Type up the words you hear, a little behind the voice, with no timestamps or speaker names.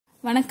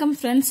வணக்கம்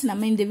फ्रेंड्स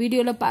நம்ம இந்த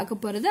வீடியோல பார்க்க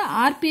போறது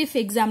RPF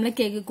எக்ஸாம்ல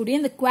கேட்கக்கூடிய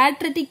இந்த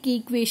குவாட்ரேட்டிக்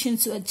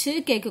ஈக்குவேஷன்ஸ் வச்சு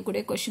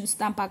கேட்கக்கூடிய क्वेश्चंस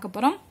தான் பார்க்க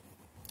போறோம்.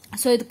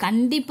 சோ இது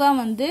கண்டிப்பா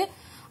வந்து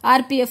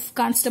RPF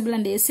கான்ஸ்டபிள்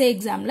அண்ட் எஸ்ஏ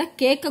எக்ஸாம்ல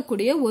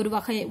கேட்கக்கூடிய ஒரு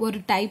வகை ஒரு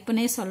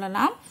டைப்னே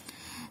சொல்லலாம்.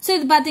 சோ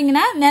இது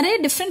பாத்தீங்கன்னா நிறைய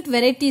டிஃபரண்ட்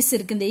வெரைட்டிஸ்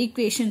இருக்கு இந்த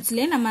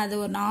ஈக்குவேஷன்ஸ்லயே. நம்ம அது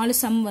ஒரு 4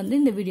 சம்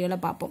வந்து இந்த வீடியோல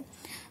பார்ப்போம்.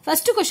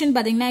 First question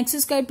பாத்தீங்கன்னா x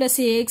squared plus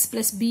ax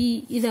plus b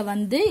இத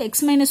வந்து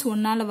x minus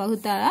 1 ஆல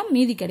வகுத்தா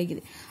மீதி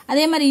கிடைக்குது.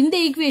 அதே மாதிரி இந்த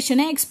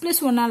ஈக்குவேஷனை x plus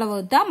 1 ஆல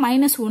வகுத்தா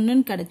minus 1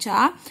 ன்னு கிடைச்சா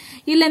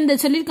இல்ல இந்த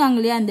சொல்லிருக்காங்க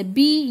இல்லையா இந்த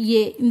ba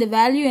இந்த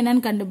வேல்யூ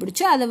என்னன்னு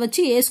கண்டுபிடிச்சு அதை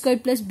வச்சு a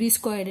squared plus b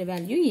squared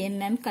value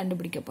என்னன்னு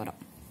கண்டுபிடிக்க போறோம்.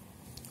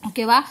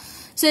 ஓகேவா?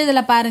 சோ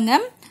இதுல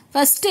பாருங்க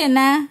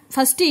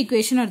ஃபர்ஸ்ட்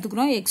ஈக்குவேஷன்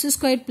எடுத்துக்கிறோம் x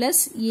squared plus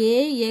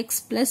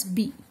ax plus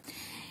b.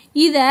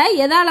 இத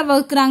எதால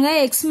வகுக்குறாங்க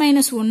x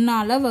minus 1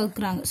 ஆல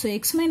வகுக்குறாங்க. சோ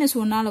x minus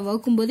 1 ஆல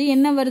வகுக்கும்போது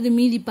என்ன வருது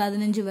மீதி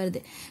 15 வருது.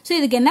 சோ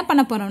இதுக்கு என்ன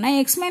பண்ண போறோம்னா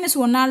x minus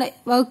 1 ஆல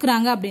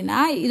வகுக்குறாங்க அப்படினா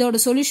இதோட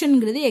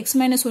சொல்யூஷன்ங்கிறது x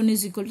minus 1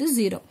 is equal to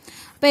 0.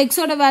 அப்ப x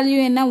ஓட வேல்யூ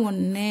என்ன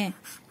 1.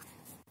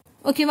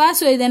 ஓகேவா?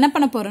 சோ இது என்ன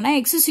பண்ண போறோம்னா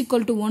x is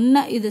equal to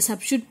 1 இத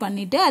சப்ஸ்டிட்யூட்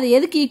பண்ணிட்டு அது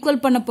எதுக்கு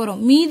ஈக்குவல் பண்ண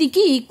போறோம்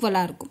மீதிக்கு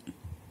ஈக்குவலா இருக்கும்.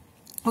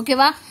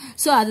 ஓகேவா?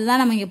 சோ அதுதான்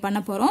நம்ம இங்க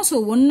பண்ண போறோம்.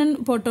 சோ 1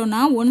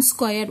 போட்டோம்னா 1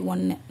 square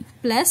 1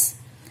 plus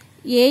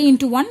a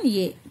into 1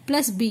 a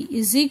plus b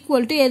is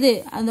equal to எது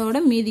அதோட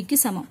மீதிக்கு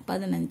சமம்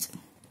 15.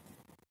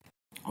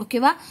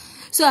 ஓகேவா?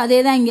 சோ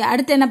அதேதான் இங்க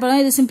அடுத்து என்ன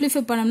பண்ணலாம் இது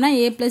சிம்பிளிஃபை பண்ணோம்னா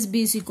a plus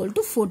b is equal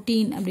to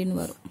 14 அப்படின்னு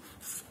வரும்.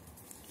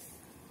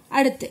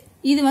 அடுத்து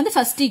இது வந்து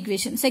ஃபர்ஸ்ட்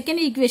ஈக்குவேஷன்.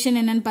 செகண்ட் ஈக்குவேஷன்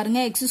என்னன்னு பாருங்க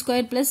x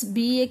squared plus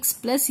bx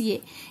plus a.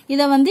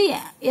 இத வந்து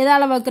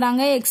எதால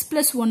வகுக்குறாங்க x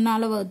plus 1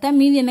 ஆல வகுத்தா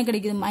மீதி என்ன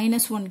கிடைக்குது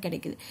minus 1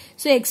 கிடைக்குது.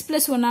 சோ x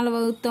plus 1 ஆல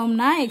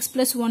வகுத்தோம்னா x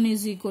plus 1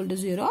 is equal to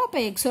 0.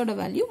 அப்ப x ஓட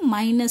வேல்யூ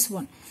minus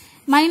 1.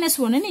 minus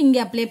 1 இங்க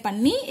அப்ளை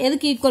பண்ணி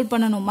எதுக்கு ஈக்குவல்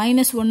பண்ணணும்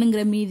minus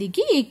 1ங்கற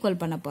மீதிக்கு ஈக்குவல்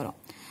பண்ண போறோம்.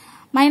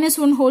 minus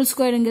 1 whole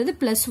squareங்கிறது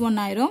plus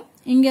 1 ஆயிரும்.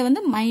 இங்க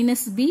வந்து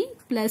minus b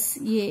plus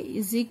a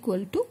is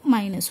equal to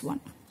minus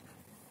 1.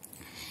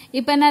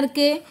 இப்போ என்ன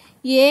இருக்கு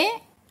a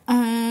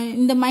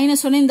இந்த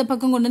minus 1 இந்த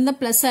பக்கம் கொண்டு வந்தா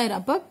plus ஆயிரும்.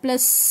 அப்ப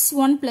plus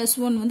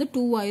 1 வந்து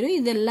 2 ஆயிரும்.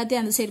 இது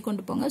எல்லாத்தையும் அந்த சைடு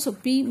கொண்டு போங்க. சோ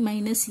p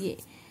minus a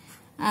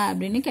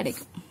அப்படினு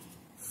கிடைக்கும்.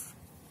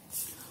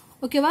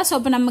 ஓகேவா? சோ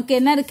அப்ப நமக்கு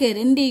என்ன இருக்கு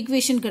ரெண்டு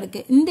ஈக்குவேஷன்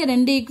கிடைக்கு. இந்த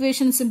ரெண்டு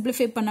ஈக்குவேஷன்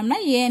சிம்பிளிஃபை பண்ணோம்னா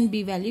a and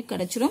b வேல்யூ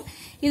கிடைச்சிரும்.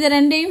 இத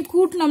ரெண்டையும்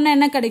கூட்டணும்னா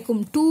என்ன கிடைக்கும்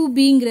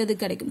 2bங்கிறது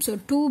கிடைக்கும். சோ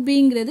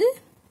 2bங்கிறது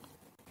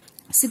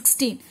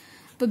 16.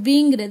 அப்ப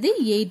bங்கிறது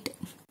 8.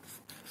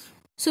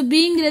 சோ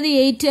bங்கிறது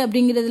 8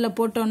 அப்படிங்கிறதுல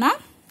போட்டோம்னா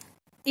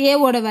a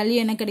ஓட வேல்யூ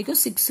என்ன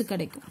கிடைக்கும் 6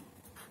 கிடைக்கும்.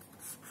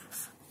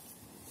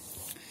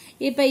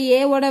 இப்ப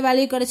a ஓட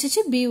வேல்யூ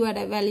கிடைச்சிச்சு b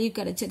ஓட வேல்யூ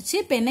கிடைச்சிருச்சு.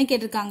 இப்ப என்ன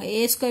கேட்டிருக்காங்க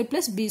a squared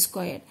plus b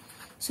squared.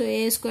 So a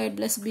squared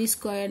plus b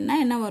squared na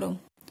என்ன வரும்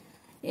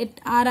 6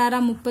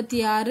 6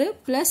 36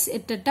 plus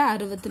 8 8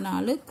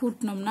 64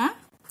 கூட்டணும்னா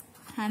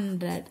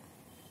 100.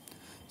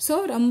 சோ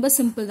ரொம்ப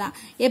சிம்பிள் தான்.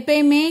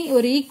 எப்பயுமே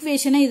ஒரு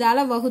ஈக்குவேஷனை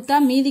இதால வகுத்தா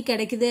மீதி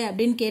கிடைக்குது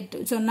அப்படின்னு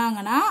கேட்டு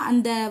சொன்னாங்கன்னா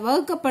அந்த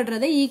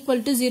வகுக்கப்படுறதை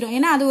ஈக்குவல் டு 0.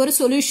 ஏன்னா அது ஒரு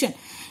சொல்யூஷன்.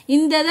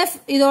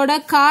 இதோட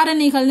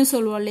காரணிகள்னு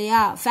சொல்லுவோம்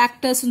இல்லையா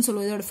ஃபேக்டர்ஸ்னு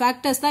சொல்லுவோம். இதோட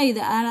ஃபேக்டர்ஸ் தான்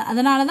இது.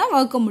 அதனால தான்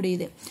வகுக்க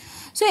முடியுது.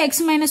 So x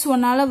minus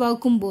 1 ஆல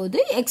வகுக்கும்போது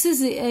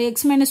x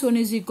minus 1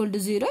 is equal to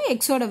 0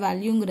 x ஓட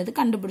வேல்யூங்கிறது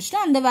கண்டுபிடிச்சிட்டு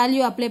அந்த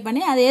வேல்யூ அப்ளை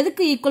பண்ணி அதை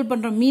எதுக்கு ஈக்குவல்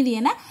பண்றோம் மீதி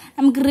ஏன்னா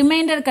நமக்கு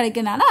ரிமைண்டர்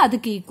கிடைக்கனால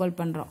அதுக்கு ஈக்குவல்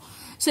பண்றோம்.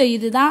 சோ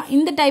இதுதான்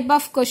இந்த டைப்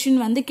ஆஃப் क्वेश्चन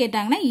வந்து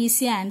கேட்டாங்கன்னா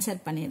ஈஸியா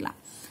ஆன்சர் பண்ணிடலாம்.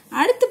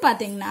 அடுத்து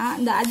பாத்தீங்கன்னா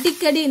இந்த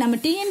அடிக்கடி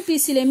நம்ம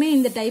TNPSCலயுமே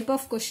இந்த டைப்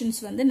ஆஃப் क्वेश्चंस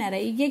வந்து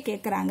நிறைய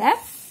கேக்குறாங்க.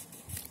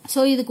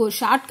 சோ இதுக்கு ஒரு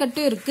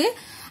ஷார்ட்கட்டும் இருக்கு.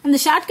 அந்த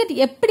ஷார்ட்கட்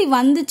எப்படி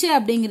வந்துச்சு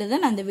அப்படிங்கறத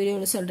நான் இந்த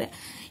வீடியோல சொல்றேன்.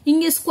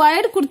 இங்க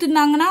ஸ்கொயர்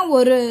கொடுத்திருந்தாங்கன்னா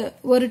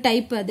ஒரு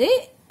டைப்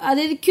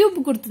அது கியூப்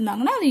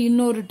கொடுத்திருந்தாங்கன்னா அது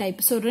இன்னொரு டைப்.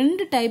 சோ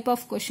ரெண்டு டைப்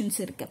ஆஃப் क्वेश्चंस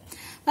இருக்கு.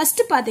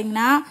 ஃபர்ஸ்ட்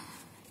பாத்தீங்கன்னா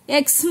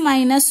x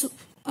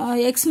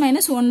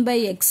minus 1 by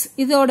x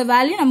இதோட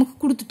வேல்யூ நமக்கு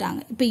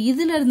கொடுத்துட்டாங்க. இப்போ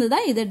இதுல இருந்து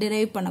தான் இத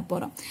டிரைவ் பண்ண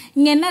போறோம்.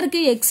 இங்க என்ன இருக்கு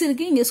x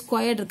இருக்கு இங்க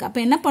ஸ்கொயர் இருக்கு. அப்ப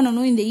என்ன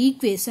பண்ணனும் இந்த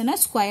ஈக்குவேஷனை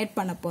ஸ்கொயர்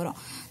பண்ண போறோம்.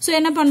 சோ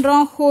என்ன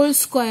பண்றோம் ஹோல்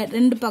ஸ்கொயர்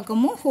ரெண்டு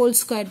பக்கமும் ஹோல்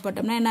ஸ்கொயர்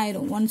போட்டோம்னா என்ன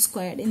ஆயிரும் 1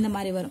 ஸ்கொயர் இந்த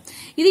மாதிரி வரும்.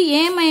 இது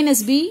a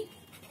minus b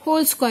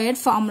whole squared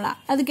formula.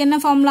 அதுக்கு என்ன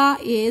formula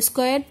a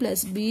squared plus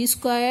b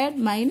squared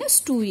minus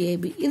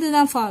 2ab.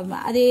 இதுதான் formula.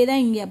 அதே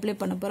தான் இங்க அப்ளை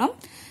பண்ண போறோம்.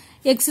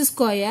 x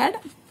squared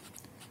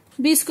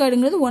b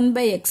squaredங்கிறது 1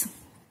 by x.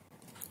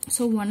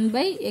 So 1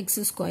 by x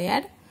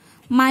squared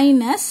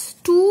minus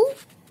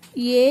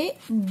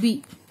 2ab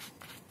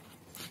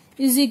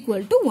is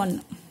equal to 1.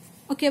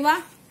 ஓகேவா?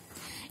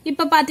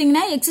 இப்ப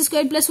பாத்தீங்கன்னா x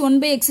squared plus 1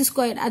 by x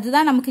squared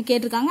அதுதான் நமக்கு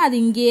கேட்டிருக்காங்க. அது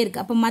இங்கேயே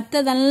இருக்கு. அப்ப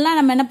மத்ததெல்லாம்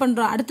நம்ம என்ன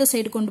பண்றோம் அடுத்த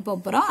சைடு கொண்டு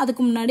போறோம்.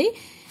 அதுக்கு முன்னாடி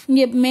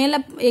இங்க மேல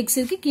x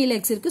இருக்கு கீழ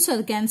x இருக்கு. சோ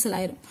அது கேன்சல்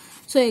ஆயிரும்.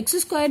 So x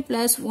squared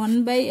plus 1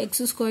 by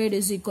x squared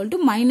is equal to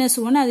minus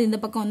 1. அது இந்த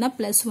பக்கம் வந்தா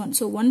plus 1.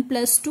 So 1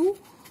 plus 2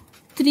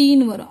 3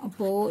 ன்னு வரும்.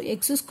 அப்போ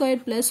x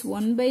squared plus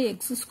 1 by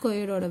x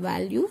squared ஓட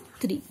வேல்யூ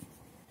 3.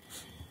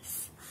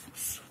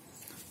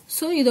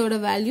 சோ இதோட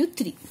வேல்யூ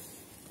 3.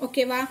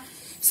 ஓகேவா?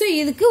 சோ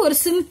இதுக்கு ஒரு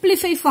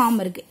சிம்பிளிஃபை ஃபார்ம்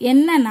இருக்கு.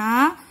 என்னன்னா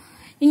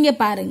இங்க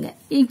பாருங்க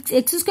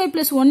x ஸ்கொயர்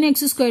பிளஸ் 1 x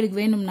ஸ்கொயருக்கு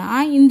வேணும்னா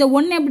இந்த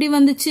 1 எப்படி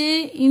வந்துச்சு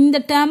இந்த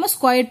டேர்மை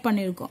ஸ்கொயர்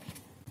பண்ணியிருக்கோம்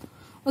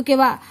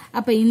ஓகேவா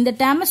அப்ப இந்த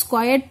டேர்மை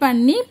ஸ்கொயர்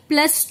பண்ணி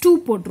பிளஸ் 2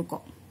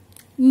 போட்டிருக்கோம்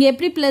இங்க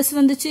எப்படி பிளஸ்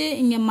வந்துச்சு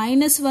இங்க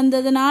மைனஸ்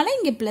வந்ததுனால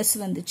இங்க பிளஸ்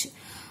வந்துச்சு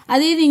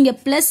அதே இது இங்க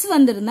பிளஸ்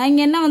வந்திருந்தா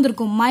இங்க என்ன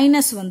வந்திருக்கும்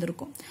மைனஸ்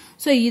வந்திருக்கும்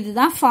சோ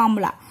இதுதான்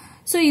ஃபார்முலா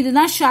சோ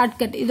இதுதான்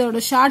ஷார்ட்கட் இதோட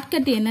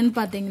ஷார்ட்கட் என்னன்னு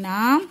பாத்தீங்கன்னா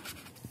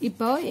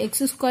இப்போ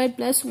x ஸ்கொயர்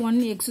பிளஸ்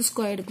 1 x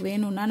ஸ்கொயருக்கு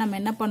வேணும்னா நம்ம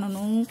என்ன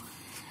பண்ணணும்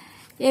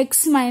x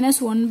minus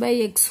 1 by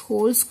x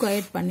whole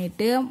squared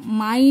பண்ணிட்டு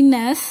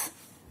minus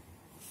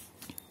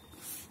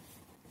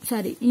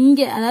sorry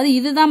இங்க அதாவது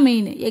இதுதான்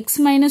main x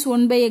minus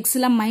 1 by x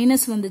ல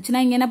மைனஸ்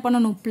வந்துச்சுன்னா இங்க என்ன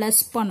பண்ணணும்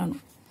பிளஸ்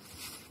பண்ணணும்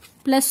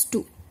பிளஸ்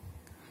 2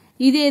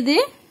 இது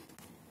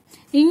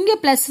இங்க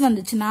பிளஸ்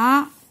வந்துச்சுன்னா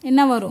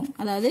என்ன வரும்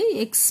அதாவது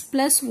x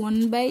plus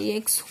 1 by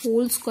x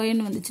whole square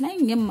வந்துச்சுன்னா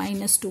இங்க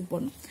minus 2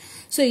 போடணும்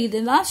சோ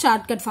இதுதான்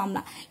ஷார்ட்கட்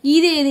ஃபார்முலா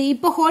இது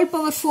இப்போ ஹோல்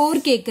பவர்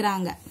 4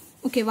 கேக்குறாங்க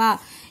ஓகேவா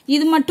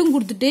இது மட்டும்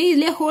கொடுத்துட்டு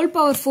இதுலயே ஹோல்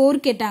பவர்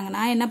 4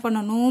 கேட்டாங்கன்னா என்ன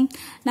பண்ணணும்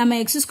நம்ம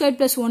x square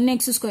plus 1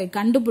 x square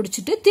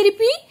கண்டுபிடிச்சிட்டு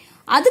திருப்பி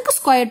அதுக்கு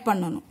ஸ்கொயர்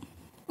பண்ணணும்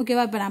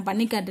ஓகேவா இப்போ நான்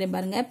பண்ணி காட்டுறேன்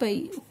பாருங்க இப்போ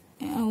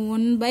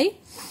 1 by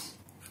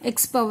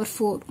x பவர்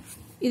 4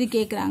 இது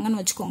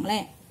கேக்குறாங்கன்னு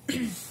வச்சுக்கோங்களேன்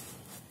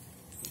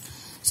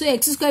so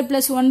x square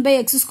plus 1 by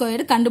x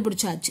square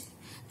கண்டுபிடிச்சாச்சு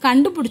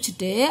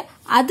கண்டுபிடிச்சிட்டு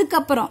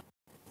அதுக்கப்புறம்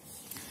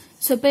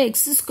சோ இப்போ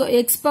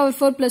x power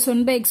 4 plus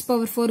 1 by x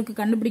power 4 க்கு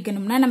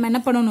கண்டுபிடிக்கணும்னா நம்ம என்ன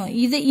பண்ணணும்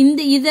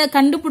இத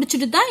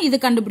கண்டுபிடிச்சிட்டு தான் இத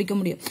கண்டுபிடிக்க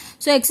முடியும்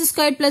so x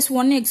square plus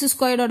 1 x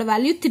ஸ்கொயரோட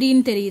வேல்யூ 3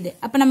 ன்னு தெரியுது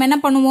அப்ப நம்ம என்ன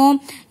பண்ணுவோம்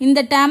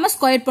இந்த டேர்மை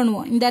ஸ்கொயர்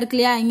பண்ணுவோம் இந்த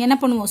இருக்குலையா இங்க என்ன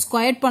பண்ணுவோம்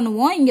ஸ்கொயர்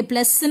பண்ணுவோம் இங்க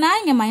பிளஸ்னா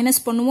இங்க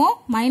மைனஸ் பண்ணுவோம்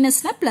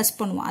மைனஸ்னா பிளஸ்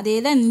பண்ணுவோம்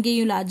அதேதான்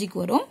இங்கேயும்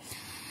லாஜிக் வரும்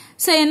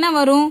சோ என்ன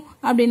வரும்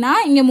அப்படினா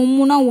இங்க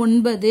 3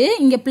 9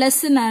 இங்க பிளஸ்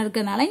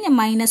இருக்கறனால இங்க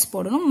மைனஸ்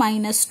போடணும்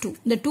 -2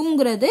 இந்த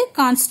 2ங்கிறது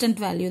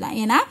கான்ஸ்டன்ட் வேல்யூ தான்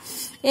ஏனா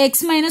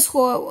x minus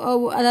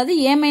அதாவது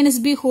a minus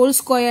b whole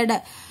squared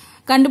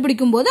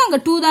கண்டுபிடிக்கும் போது அங்க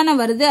 2 தான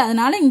வருது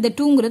அதனால இந்த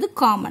 2ங்கிறது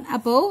காமன்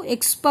அப்போ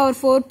x power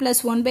 4 plus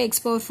 1 by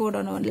x power 4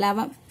 ஓட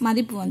 11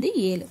 மதிப்பு வந்து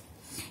 7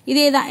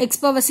 இதேதான்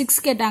x power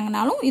 6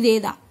 கேட்டாங்கனாலும்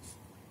இதேதான்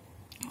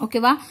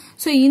ஓகேவா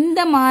சோ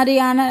இந்த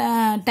மாதிரியான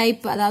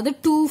டைப் அதாவது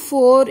 2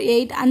 4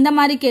 8 அந்த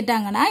மாதிரி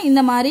கேட்டாங்கன்னா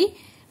இந்த மாதிரி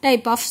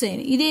டைப் ஆஃப்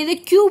செய்யணும் இதே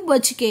கியூப்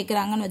வச்சு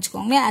கேக்குறாங்கன்னு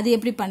வெச்சுக்கோங்க அது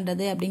எப்படி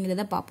பண்றது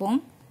அப்படிங்கறத பாப்போம்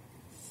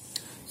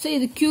சோ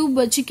இது கியூப்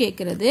வச்சு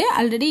கேக்குறது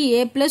already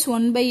a plus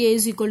 1 by a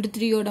is equal to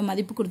 3 ஓட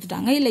மதிப்பு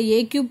கொடுத்துட்டாங்க இல்ல a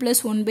cube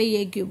plus 1 by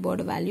a cube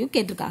ஓட வேல்யூ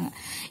கேட்டிருக்காங்க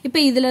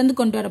இப்போ இதுல இருந்து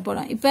கொண்டு வர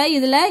போறோம் இப்போ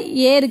இதுல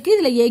a இருக்கு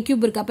இதுல a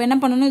cube இருக்கு அப்ப என்ன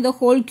பண்ணனும் இத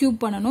ஹோல்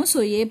கியூப் பண்ணனும் so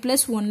a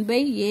plus 1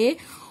 by a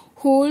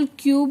whole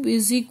cube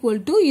is equal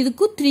to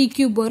இதுக்கு 3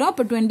 cube வரும்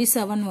அப்ப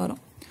 27 வரும்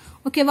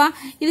ஓகேவா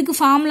இதுக்கு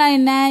ஃபார்முலா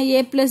என்ன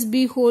a plus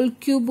b whole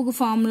cube க்கு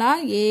formula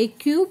a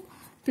cube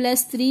plus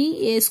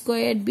 3a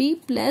squared b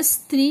plus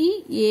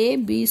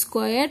 3ab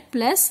squared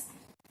plus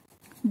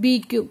b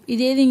cube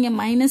இதே இங்க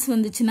மைனஸ்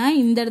வந்துச்சுனா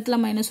இந்த இடத்துல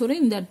மைனஸ்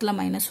வரும் இந்த இடத்துல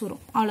மைனஸ்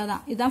வரும்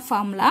அவ்வளவுதான் இதான்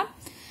ஃபார்முலா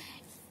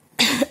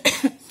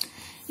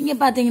இங்க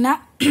பாத்தீங்கன்னா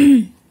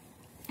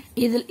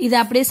இது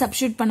அப்படியே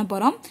சப்ஸ்டிட்யூட் பண்ண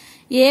போறோம்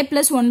a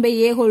plus 1 by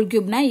a whole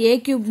cube na a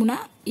cube na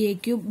a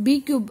cube b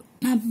cube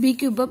na b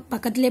cube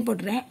பக்கத்திலே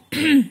போடுறேன்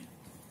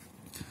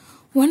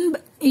 1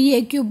 by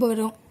a cube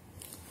வரும்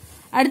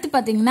அடுத்து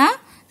பாத்தீங்கன்னா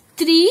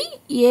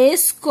 3a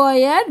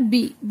squared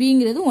b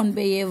bங்கிறது 1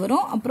 by a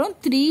வரும் அப்புறம்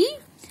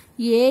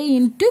 3a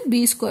into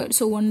b squared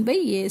so 1 by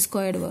a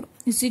squared வரும்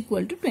is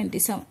equal to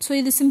 27 so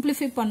இது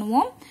simplify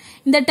பண்ணுவோம்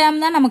இந்த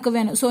டேர்ம் தான் நமக்கு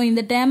வேணும் so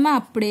இந்த டேர்மை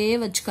அப்படியே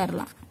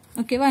வச்சுக்கறலாம்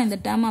ஓகேவா இந்த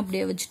டேர்ம்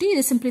அப்படியே வச்சிட்டு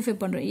இத சிம்பிளிஃபை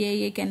பண்றோம்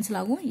a கேன்சல்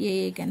ஆகும் a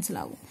கேன்சல்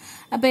ஆகும்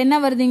அப்ப என்ன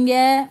வருதுங்க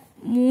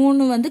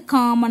 3 வந்து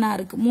காமனா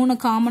இருக்கு 3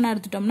 காமனா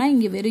எடுத்துட்டோம்னா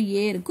இங்க வெறும்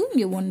a இருக்கும்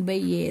இங்க 1 by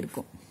a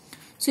இருக்கும்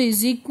so is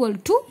equal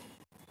to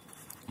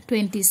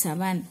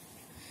 27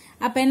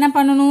 அப்ப என்ன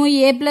பண்ணனும்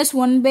a plus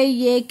 1 by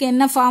a க்கு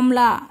என்ன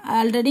ஃபார்முலா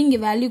ஆல்ரெடி இங்க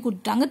வேல்யூ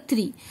கொடுத்தாங்க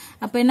 3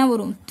 அப்ப என்ன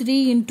வரும் 3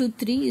 into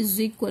 3 is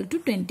equal to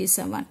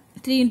 27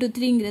 3 into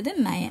 3ங்கிறது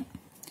 9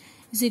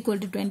 is equal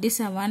to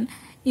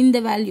 27 இந்த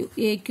value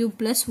a cube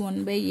plus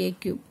 1 by a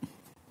cube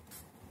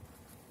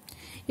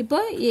இப்போ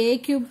a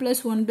cube plus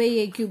 1 by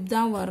a cube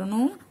தான்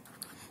வரணும்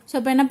சோ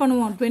அப்ப என்ன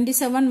பண்ணுவோம்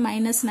 27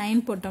 minus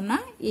 9 போட்டோம்னா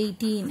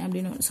 18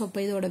 அப்படினு சோ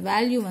அப்ப இதோட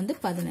வேல்யூ வந்து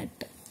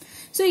 18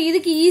 சோ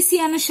இதுக்கு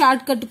ஈஸியான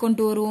ஷார்ட்கட்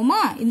கொண்டு வருவோமா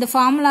இந்த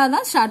ஃபார்முலா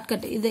தான்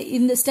ஷார்ட்கட்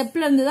இந்த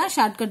ஸ்டெப்ல இருந்து தான்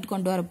ஷார்ட்கட்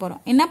கொண்டு வர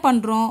போறோம் என்ன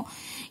பண்றோம்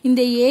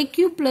இந்த a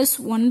cube plus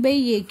 1 by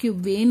a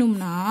cube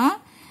வேணும்னா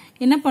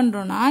என்ன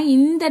பண்றோம்னா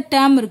இந்த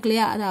டேர்ம்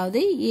இருக்குலையா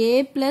அதாவது a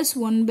plus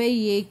 1 by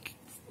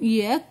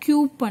a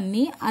cube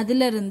பண்ணி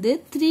அதில இருந்து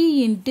 3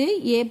 into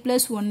a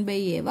plus 1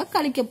 by a வ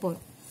கழிக்க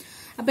போறோம்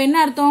அப்ப என்ன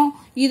அர்த்தம்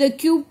இத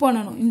கியூப்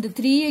பண்ணனும் இந்த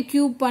 3 ஐ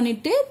கியூப்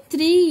பண்ணிட்டு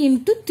 3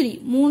 into 3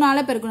 3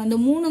 ஆல பெருக்கணும் இந்த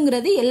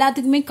 3ங்கிறது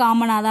எல்லாத்துக்குமே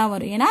காமனா தான்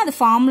வரும் ஏனா அது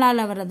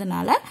ஃபார்முலால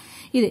வரதுனால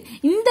இது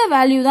இந்த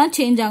வேல்யூ தான்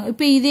சேஞ்ச் ஆகும்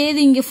இப்போ இதே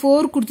இங்க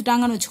 4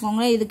 கொடுத்துட்டாங்கன்னு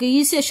வெச்சுக்கோங்க இதுக்கு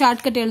ஈஸியா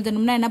ஷார்ட்கட்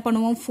எழுதணும்னா என்ன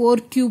பண்ணுவோம்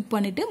 4 கியூப்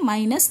பண்ணிட்டு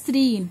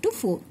 -3 into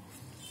 4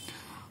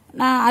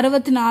 நான்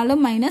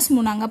 64 minus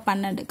 3 அங்க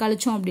 12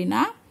 கழிச்சோம்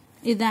அப்படினா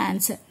இதுதான்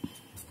ஆன்சர்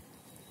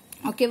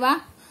ஓகேவா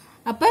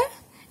அப்போ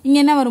இங்கே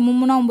என்ன வரும்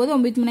 3 9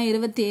 9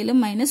 27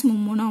 மைனஸ்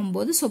 3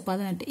 9 ஸோ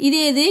 18.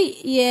 இதே இது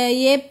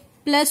a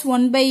பிளஸ்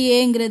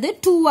 1/aங்கிறது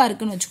 2ஆக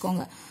இருக்குன்னு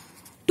வச்சுக்கோங்க.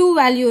 2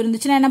 வேல்யூ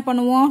இருந்துச்சுன்னா என்ன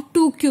பண்ணுவோம்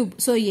 2 கியூப்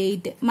ஸோ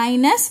 8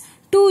 மைனஸ்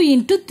 2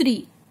 இன்ட்டு 3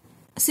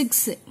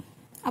 6.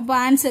 அப்போ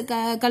ஆன்சர்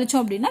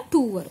கழிச்சோம் அப்படின்னா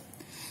 2 வரும்.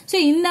 ஸோ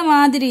இந்த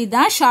மாதிரி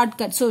தான்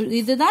ஷார்ட்கட். ஸோ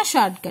இதுதான்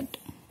ஷார்ட்கட்.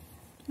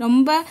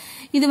 ரொம்ப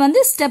இது வந்து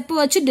ஸ்டெப்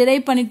வச்சு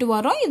டிரைவ் பண்ணிட்டு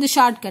வரோம். இது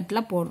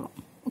ஷார்ட்கட்டில் போடுறோம்.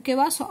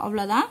 ஓகேவா? ஸோ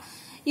அவ்வளோதான்.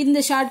 இந்த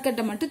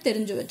ஷார்ட்கட்டை மட்டும்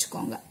தெரிஞ்சு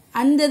வச்சுக்கோங்க.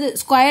 அந்த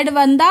ஸ்கொயர்டு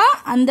வந்தால்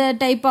அந்த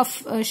டைப் ஆஃப்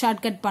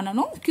ஷார்ட்கட்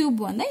பண்ணணும்.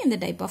 கியூப் வந்தால் இந்த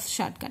டைப் ஆஃப்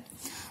ஷார்ட்கட்.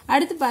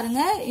 அடுத்து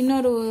பாருங்க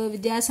இன்னொரு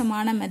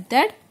வித்தியாசமான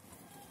மெத்தட்.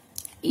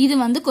 இது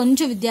வந்து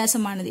கொஞ்சம்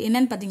வித்தியாசமானது.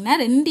 என்னன்னு பார்த்தீங்கன்னா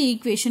 2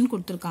 ஈக்குவேஷன்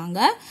கொடுத்துருக்காங்க.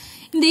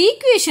 இந்த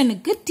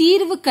ஈக்குவேஷனுக்கு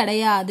தீர்வு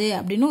கிடையாது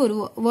அப்படின்னு ஒரு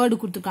வேர்டு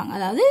கொடுத்துருக்காங்க.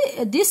 அதாவது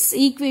this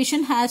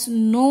equation has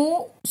no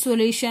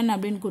solution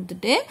அப்படின்னு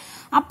கொடுத்துட்டு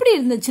அப்படி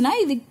இருந்துச்சுன்னா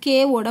இது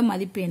கேவோட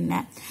மதிப்பு என்ன?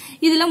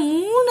 இதுல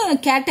 3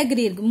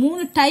 கேட்டகரி இருக்கு,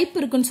 3 டைப்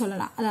இருக்குன்னு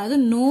சொல்லலாம். அதாவது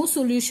நோ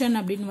சொல்யூஷன்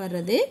அப்படின்னு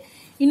வர்றது,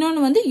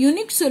 இன்னொன்று வந்து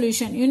யூனிக்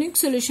சொல்யூஷன்.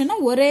 யூனிக் சொல்யூஷன்னா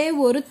ஒரே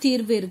ஒரு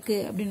தீர்வு இருக்கு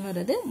அப்படின்னு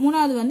வர்றது.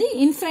 மூணாவது வந்து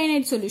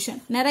இன்ஃபைனைட்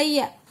சொல்யூஷன்,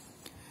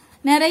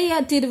 நிறைய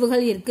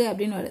தீர்வுகள் இருக்கு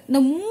அப்படின்னு வருது. இந்த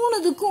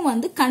 3க்கும்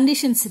வந்து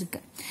கண்டிஷன்ஸ் இருக்கு.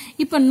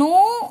 இப்போ நோ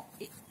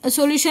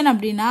சொல்யூஷன்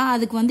அப்படின்னா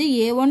அதுக்கு வந்து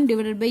a1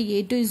 divided by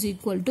a2 is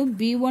equal to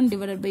b1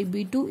 divided by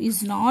b2 is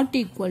not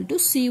equal to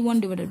c1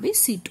 divided by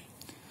c2.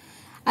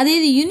 அதே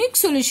இது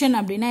யூனிக் சொல்யூஷன்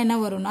அப்படின்னா என்ன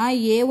வரும்னா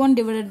a1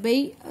 divided by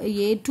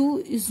a2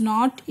 is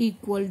not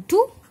equal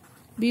to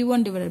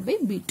b1 divided by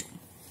b2.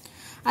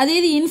 அதே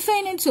இது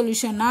infinite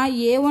சொல்யூஷன்னா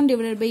a1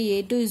 divided by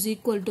a2 is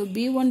equal to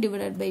b1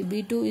 divided by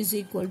b2 is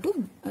equal to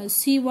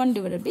c1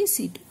 divided by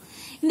c2.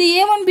 இந்த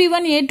a1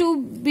 b1 a2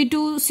 b2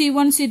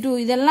 c1 c2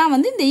 இதெல்லாம்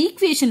வந்து இந்த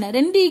ஈக்குவேஷன்ல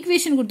 2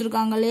 equation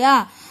கொடுத்துருக்காங்க இல்லையா,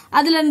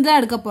 அதுல இருந்து தான்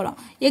எடுக்க போறோம்.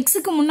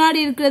 எக்ஸுக்கு முன்னாடி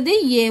இருக்கிறது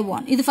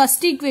a1, இது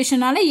ஃபர்ஸ்ட்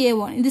ஈக்குவேஷனால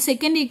a1, இது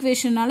செகண்ட்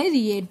ஈக்குவேஷனால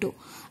இது a2.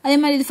 அதே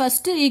மாதிரி இது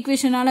ஃபர்ஸ்ட்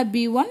ஈக்குவேஷனால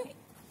b1,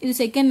 இது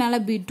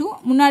செகண்ட்னால b2,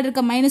 முன்னாடி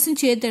இருக்க மைனஸும்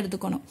சேர்த்து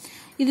எடுத்துக்கணும்.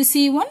 இது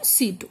c1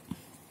 c2.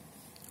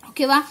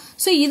 ஓகேவா?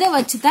 ஸோ இதை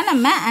வச்சு தான்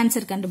நம்ம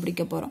ஆன்சர்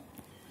கண்டுபிடிக்க போறோம்.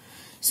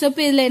 ஸோ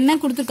இப்போ இதில் என்ன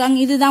கொடுத்துருக்காங்க,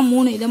 இதுதான்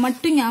 3. இதை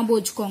மட்டும் ஞாபகம்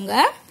வச்சுக்கோங்க.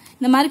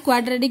 இந்த மாதிரி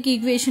குவாட்ரடிக்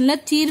ஈக்குவேஷன்ல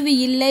தீர்வு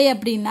இல்லை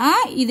அப்படின்னா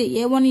இது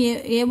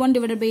a1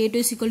 divided by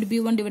a2 is equal to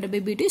b1 divided by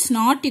b2 is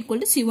not equal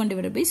to c1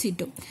 divided by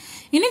c2.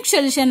 Unique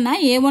சொல்யூஷன்னா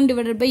a1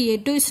 divided by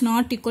a2 is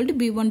not equal to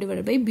b1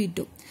 divided by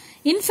b2.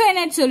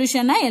 Infinite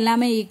சொல்யூஷன்னா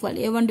எல்லாமே equal.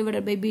 a1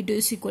 divided by b2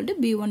 is equal to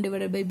b1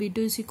 divided by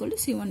b2 is equal to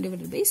c1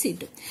 divided by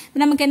c2.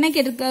 நமக்கு என்ன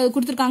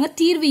கொடுத்துருக்காங்க,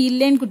 தீர்வு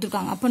இல்லைன்னு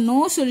கொடுத்துருக்காங்க. அப்போ no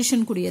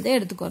solution கூடியதை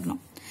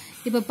எடுத்துக்கணும்.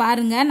 இப்போ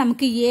பாருங்க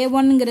நமக்கு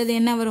a1ங்கிறது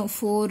என்ன வரும்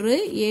 4,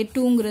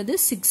 a2ங்கிறது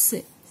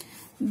 6,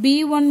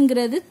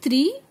 b1ங்கிறது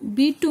 3,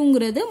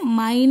 b2ங்கிறது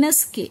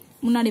மைனஸ் k,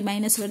 முன்னாடி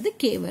மைனஸ் வருது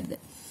k வருது,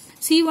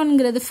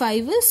 c1ங்கிறது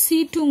 5,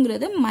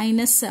 c2ங்கிறது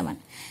மைனஸ் 7.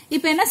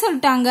 இப்போ என்ன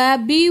சொல்லிட்டாங்க,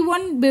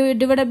 b1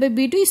 divided by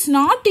b2 is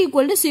not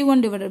equal to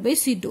c1 divided by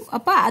c2.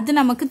 அப்போ அது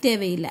நமக்கு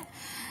தேவையில்லை.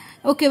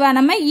 ஓகேவா?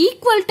 நம்ம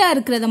ஈக்குவல்ட்டா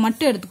இருக்கிறத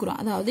மட்டும் எடுத்துக்கிறோம்.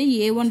 அதாவது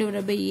a1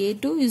 divided by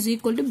a2 is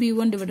equal to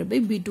b1 divided by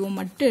b2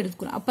 மட்டும்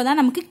எடுத்துக்கிறோம். அப்பதான்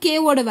நமக்கு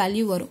k-ஓட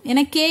வேல்யூ வரும்.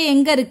 ஏன்னா k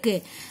எங்க இருக்கு,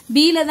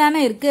 b-ல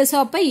தானே இருக்கு. ஸோ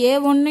அப்போ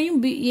a1ஐயும்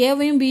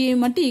a-வையும்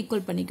b-ஐயும் மட்டும்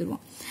ஈக்குவல்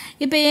பண்ணிக்கிறோம்.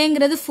 இப்போ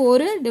a-ங்கிறது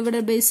 4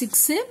 divided by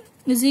 6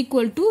 is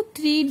equal to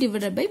 3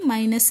 divided by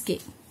minus k.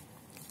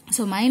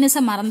 So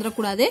மைனஸை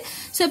மறந்துடக்கூடாது.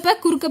 ஸோ இப்போ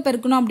குறுக்க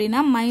பெருக்கணும் அப்படின்னா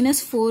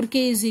minus 4k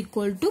is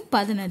equal to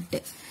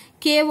 18.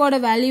 கேவோட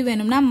value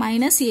வேணும்னா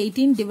மைனஸ்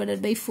 18 divided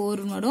by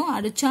 4 வரும்.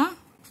 அடிச்சா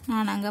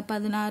 4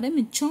 16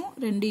 மிச்சம்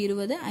 2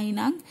 20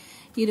 5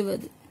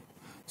 20.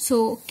 ஸோ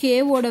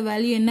கேவோட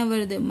வேல்யூ என்ன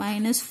வருது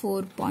மைனஸ்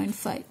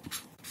 4.5.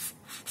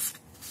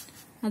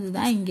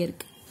 அதுதான் இங்கே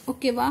இருக்கு.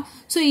 ஓகேவா?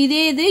 ஸோ இதே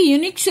இது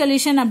யூனிக்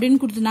சொல்யூஷன் அப்படின்னு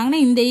கொடுத்துருந்தாங்கன்னா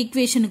இந்த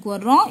ஈக்குவேஷனுக்கு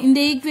வர்றோம். இந்த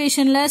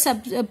ஈக்குவேஷன்ல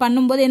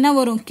பண்ணும்போது என்ன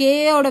வரும்,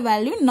 கேயோட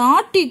value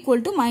not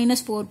equal to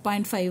minus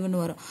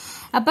 4.5ன்னு வரும்.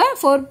 அப்போ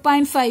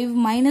 4.5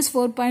 மைனஸ்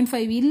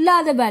 4.5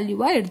 இல்லாத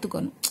வேல்யூவா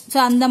எடுத்துக்கணும். ஸோ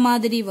அந்த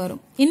மாதிரி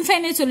வரும்.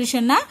 இன்ஃபைனைட்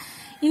சொல்யூஷன்னா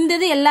இந்த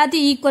இது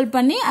எல்லாத்தையும் ஈக்குவல்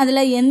பண்ணி அதில்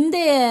எந்த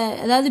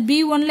அதாவது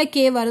b1ல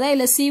k வருதா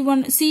இல்லை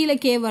c-ல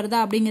k வருதா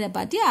அப்படிங்கிறத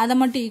பார்த்து அதை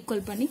மட்டும்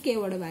ஈக்குவல் பண்ணி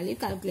k-ஓட வேல்யூ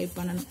கால்குலேட்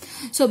பண்ணணும்.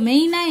 ஸோ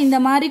மெயினாக இந்த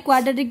மாதிரி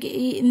குவாட்ரடிக்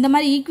இந்த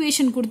மாதிரி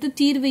ஈக்குவேஷன் கொடுத்து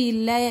தீர்வு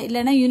இல்லை,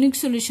 இல்லைன்னா யூனிக்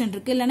சொல்யூஷன்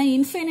இருக்கு, இல்லைன்னா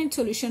இன்ஃபைனைட்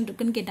சொல்யூஷன்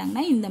இருக்குன்னு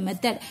கேட்டாங்கன்னா இந்த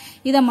மெத்தட்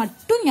இதை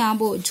மட்டும்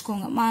ஞாபகம்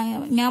வச்சுக்கோங்க.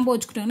 ஞாபகம்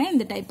வச்சுக்கிட்டோங்கன்னா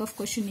இந்த டைப் ஆஃப்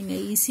கொஸ்டின்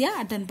நீங்கள்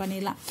ஈஸியாக அட்டன்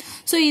பண்ணிடலாம்.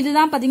 ஸோ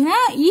இதுதான்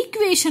பார்த்தீங்கன்னா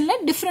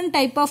ஈக்குவேஷனில் டிஃப்ரெண்ட்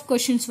டைப் ஆஃப்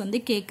கொஸ்டின்ஸ்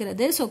வந்து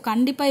கேட்கறது. ஸோ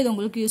கண்டிப்பாக இது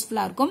உங்களுக்கு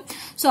யூஸ்ஃபுல்லாக இருக்கும்.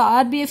 ஸோ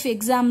RPF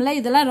எக்ஸாம்ல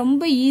இதெல்லாம்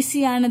ரொம்ப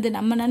ஈஸியானது.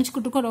 நம்ம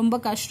நினைச்சுக்கிட்டு இருக்கோம் ரொம்ப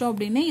கஷ்டம்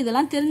அப்படின்னு.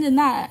 இதெல்லாம்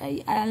தெரிஞ்சிருந்தா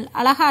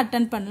அழகா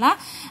அட்டன் பண்ணலாம்.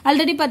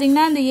 ஆல்ரெடி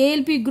பாத்தீங்கன்னா இந்த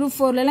ALP குரூப்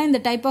 4ல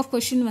இந்த டைப் ஆஃப்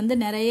கொஸ்டின் வந்து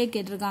நிறைய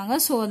கேட்டிருக்காங்க.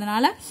 ஸோ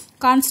அதனால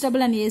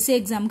கான்ஸ்டபிள் அண்ட் SA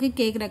எக்ஸாமுக்கு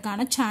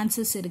கேட்கறதுக்கான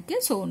சான்சஸ் இருக்கு.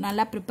 ஸோ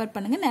நல்லா ப்ரிப்பேர்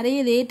பண்ணுங்க.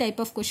 நிறைய இதே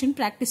டைப் ஆஃப் கொஸ்டின்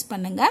ப்ராக்டிஸ்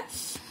பண்ணுங்க.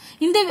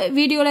 இந்த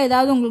வீடியோல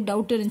ஏதாவது உங்களுக்கு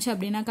டவுட் இருந்துச்சு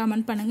அப்படின்னா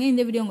கமெண்ட் பண்ணுங்க.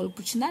 இந்த வீடியோ உங்களுக்கு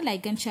பிடிச்சிருந்தா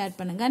லைக் அண்ட் ஷேர்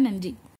பண்ணுங்க. நன்றி.